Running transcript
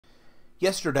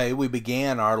Yesterday we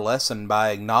began our lesson by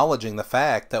acknowledging the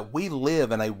fact that we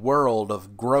live in a world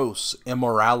of gross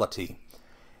immorality.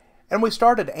 And we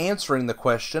started answering the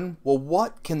question, well,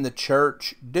 what can the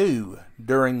church do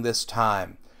during this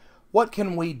time? What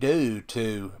can we do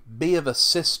to be of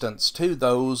assistance to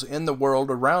those in the world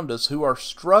around us who are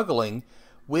struggling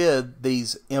with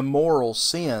these immoral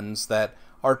sins that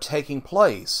are taking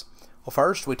place? Well,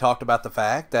 first we talked about the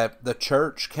fact that the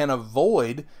church can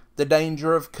avoid the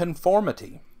danger of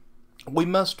conformity. We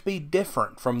must be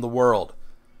different from the world,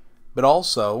 but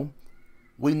also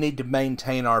we need to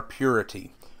maintain our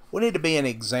purity. We need to be an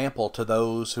example to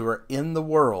those who are in the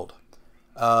world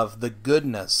of the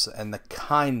goodness and the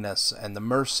kindness and the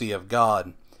mercy of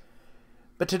God.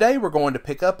 But today we're going to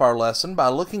pick up our lesson by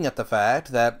looking at the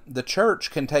fact that the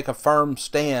church can take a firm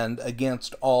stand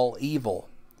against all evil.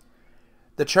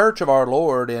 The church of our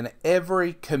Lord in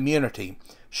every community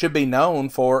should be known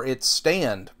for its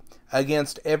stand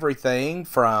against everything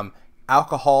from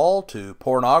alcohol to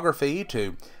pornography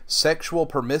to sexual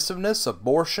permissiveness,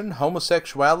 abortion,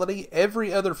 homosexuality,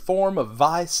 every other form of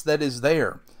vice that is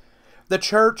there. The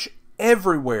church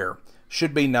everywhere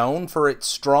should be known for its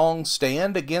strong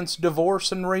stand against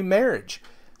divorce and remarriage.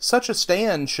 Such a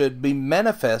stand should be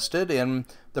manifested in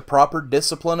the proper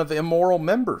discipline of immoral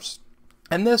members.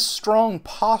 And this strong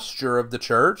posture of the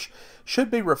church should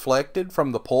be reflected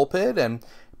from the pulpit and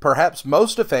perhaps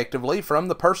most effectively from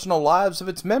the personal lives of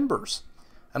its members.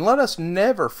 And let us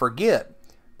never forget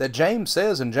that James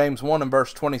says in James 1 and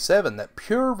verse 27 that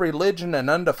pure religion and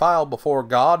undefiled before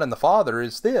God and the Father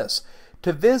is this,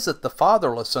 to visit the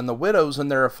fatherless and the widows in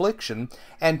their affliction,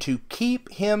 and to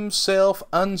keep himself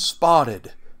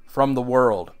unspotted from the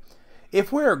world.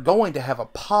 If we are going to have a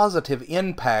positive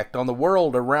impact on the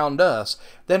world around us,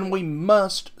 then we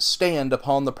must stand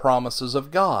upon the promises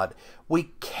of God.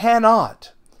 We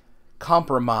cannot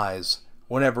compromise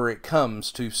whenever it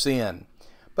comes to sin.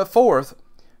 But fourth,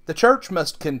 the church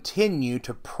must continue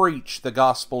to preach the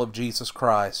gospel of Jesus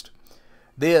Christ.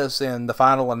 This, in the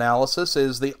final analysis,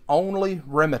 is the only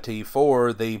remedy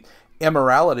for the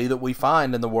immorality that we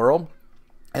find in the world,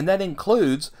 and that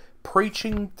includes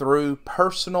preaching through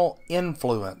personal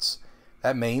influence.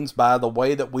 That means by the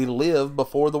way that we live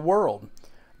before the world.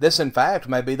 This, in fact,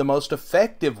 may be the most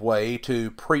effective way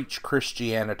to preach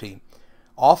Christianity.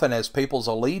 Often, as people's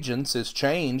allegiance is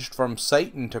changed from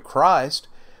Satan to Christ,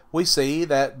 we see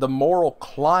that the moral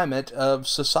climate of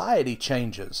society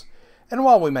changes. And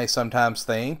while we may sometimes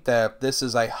think that this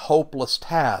is a hopeless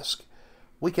task,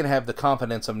 we can have the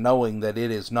confidence of knowing that it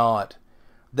is not.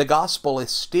 The gospel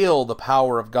is still the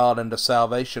power of God unto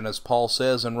salvation, as Paul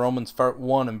says in Romans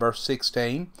 1 and verse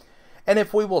 16. And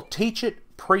if we will teach it,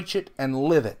 preach it, and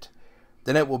live it,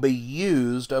 then it will be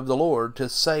used of the Lord to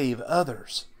save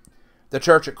others. The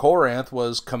church at Corinth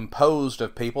was composed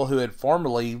of people who had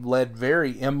formerly led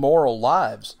very immoral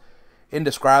lives. In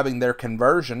describing their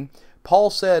conversion, Paul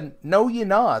said, "Know ye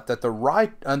not that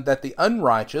the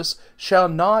unrighteous shall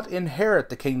not inherit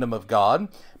the kingdom of God?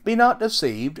 Be not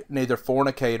deceived, neither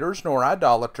fornicators, nor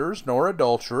idolaters, nor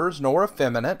adulterers, nor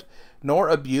effeminate, nor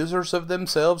abusers of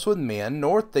themselves with men,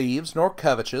 nor thieves, nor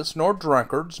covetous, nor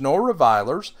drunkards, nor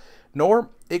revilers, nor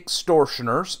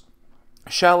extortioners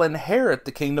shall inherit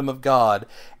the kingdom of God.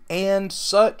 And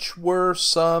such were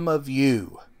some of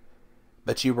you.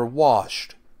 But ye were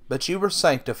washed, but ye were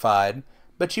sanctified,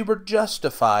 but ye were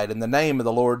justified in the name of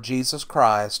the Lord Jesus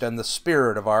Christ and the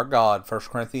Spirit of our God." 1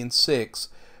 Corinthians 6,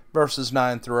 verses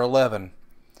 9 through 11.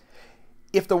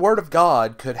 If the Word of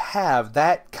God could have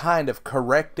that kind of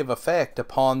corrective effect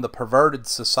upon the perverted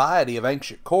society of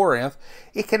ancient Corinth,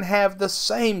 it can have the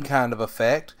same kind of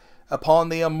effect upon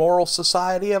the immoral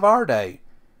society of our day.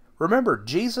 Remember,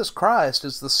 Jesus Christ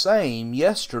is the same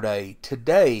yesterday,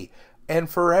 today, and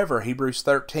forever, Hebrews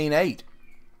 13:8.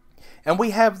 And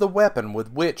we have the weapon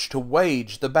with which to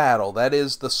wage the battle, that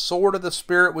is, the sword of the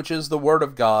Spirit, which is the Word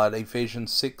of God,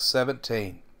 Ephesians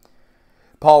 6:17.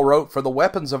 Paul wrote, "For the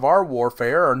weapons of our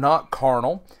warfare are not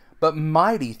carnal, but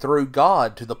mighty through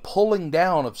God to the pulling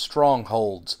down of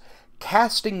strongholds,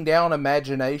 casting down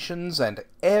imaginations and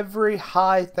every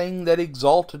high thing that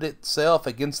exalted itself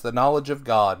against the knowledge of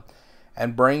God,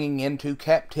 and bringing into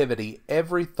captivity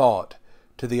every thought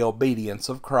to the obedience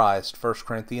of Christ." 2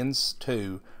 Corinthians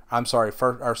 10,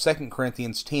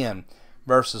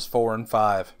 verses 4 and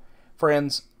 5.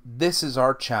 Friends, this is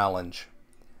our challenge.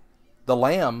 The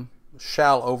Lamb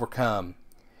shall overcome.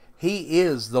 He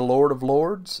is the Lord of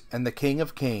lords and the King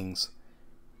of kings,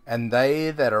 and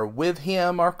they that are with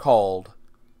him are called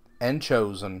and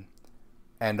chosen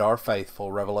and are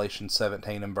faithful. Revelation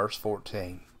 17 and verse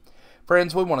 14.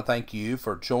 Friends, we want to thank you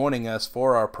for joining us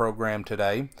for our program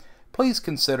today. Please Please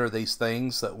consider these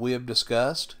things that we have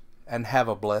discussed and have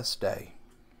a blessed day.